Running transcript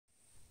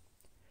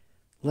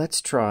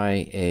Let's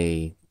try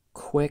a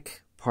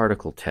quick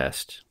particle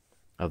test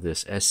of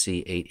this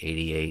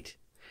SC888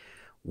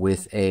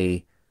 with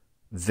a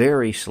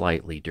very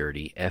slightly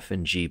dirty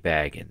F&G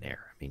bag in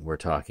there. I mean, we're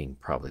talking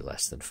probably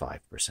less than 5%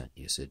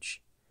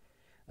 usage.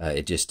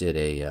 It just did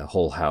a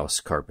whole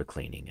house carpet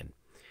cleaning, and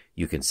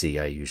you can see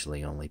I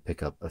usually only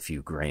pick up a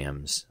few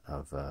grams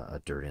of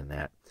dirt in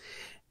that,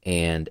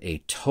 and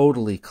a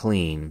totally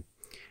clean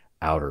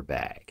outer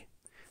bag.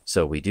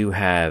 So we do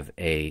have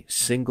a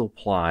single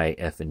ply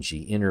F&G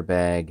inner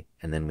bag,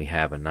 and then we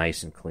have a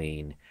nice and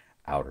clean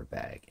outer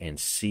bag, and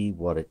see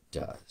what it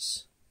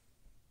does.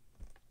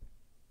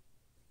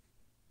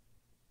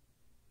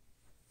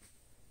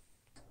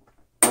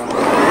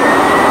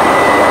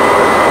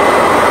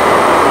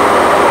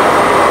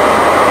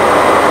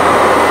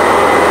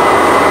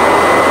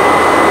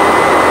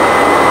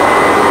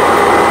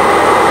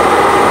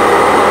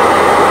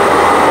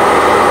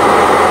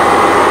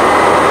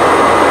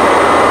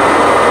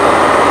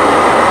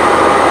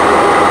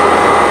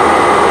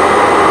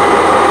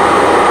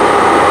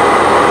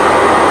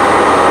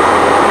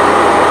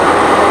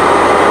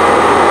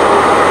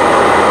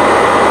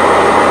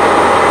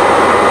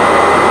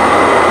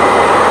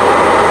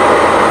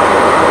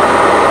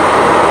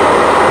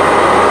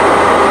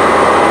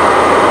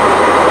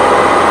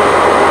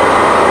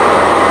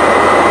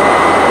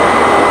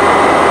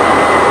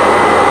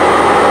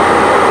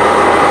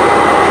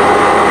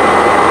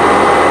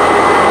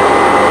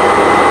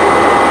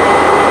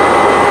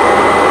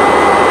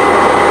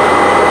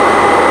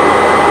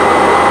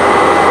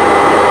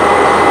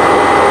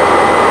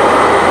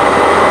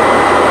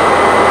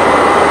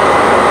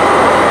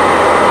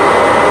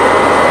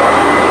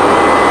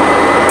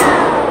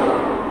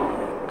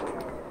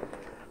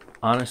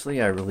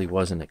 Honestly, I really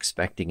wasn't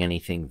expecting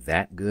anything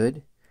that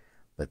good,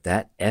 but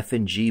that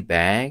F&G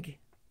bag,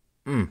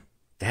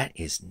 that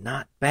is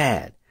not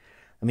bad.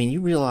 I mean,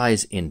 you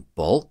realize in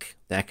bulk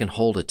that can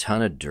hold a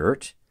ton of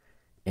dirt,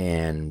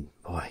 and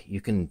boy, you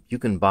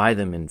can buy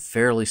them in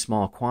fairly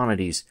small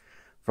quantities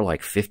for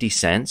like 50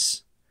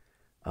 cents.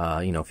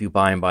 You know, if you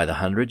buy them by the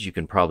hundreds, you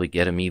can probably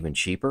get them even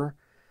cheaper.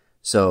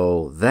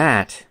 So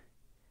that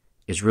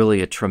is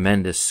really a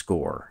tremendous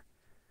score.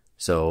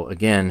 So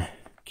again,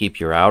 keep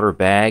your outer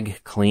bag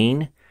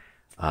clean.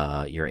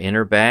 Your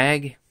inner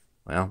bag,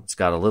 well, it's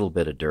got a little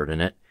bit of dirt in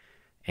it.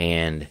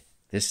 And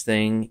this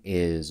thing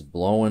is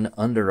blowing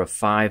under a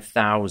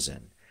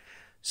 5,000.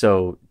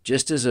 So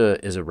just as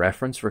a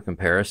reference for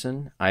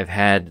comparison, I've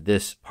had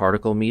this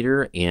particle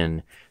meter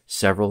in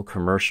several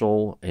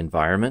commercial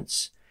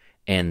environments,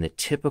 and the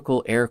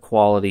typical air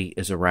quality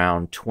is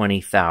around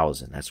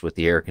 20,000. That's with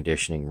the air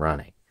conditioning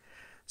running.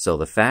 So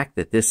the fact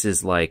that this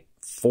is like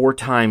 4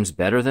 times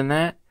better than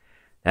that,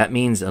 that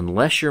means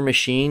unless your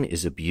machine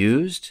is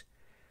abused,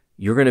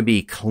 you're going to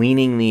be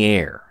cleaning the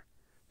air.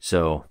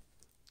 So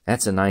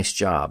that's a nice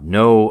job.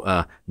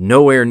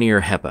 Nowhere near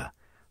HEPA,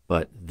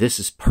 but this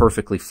is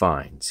perfectly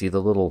fine. See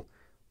the little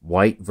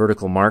white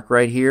vertical mark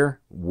right here?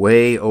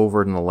 Way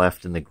over to the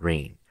left in the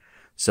green.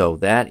 So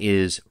that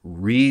is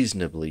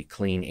reasonably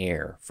clean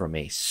air from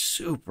a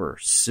super,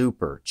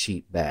 super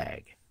cheap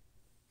bag.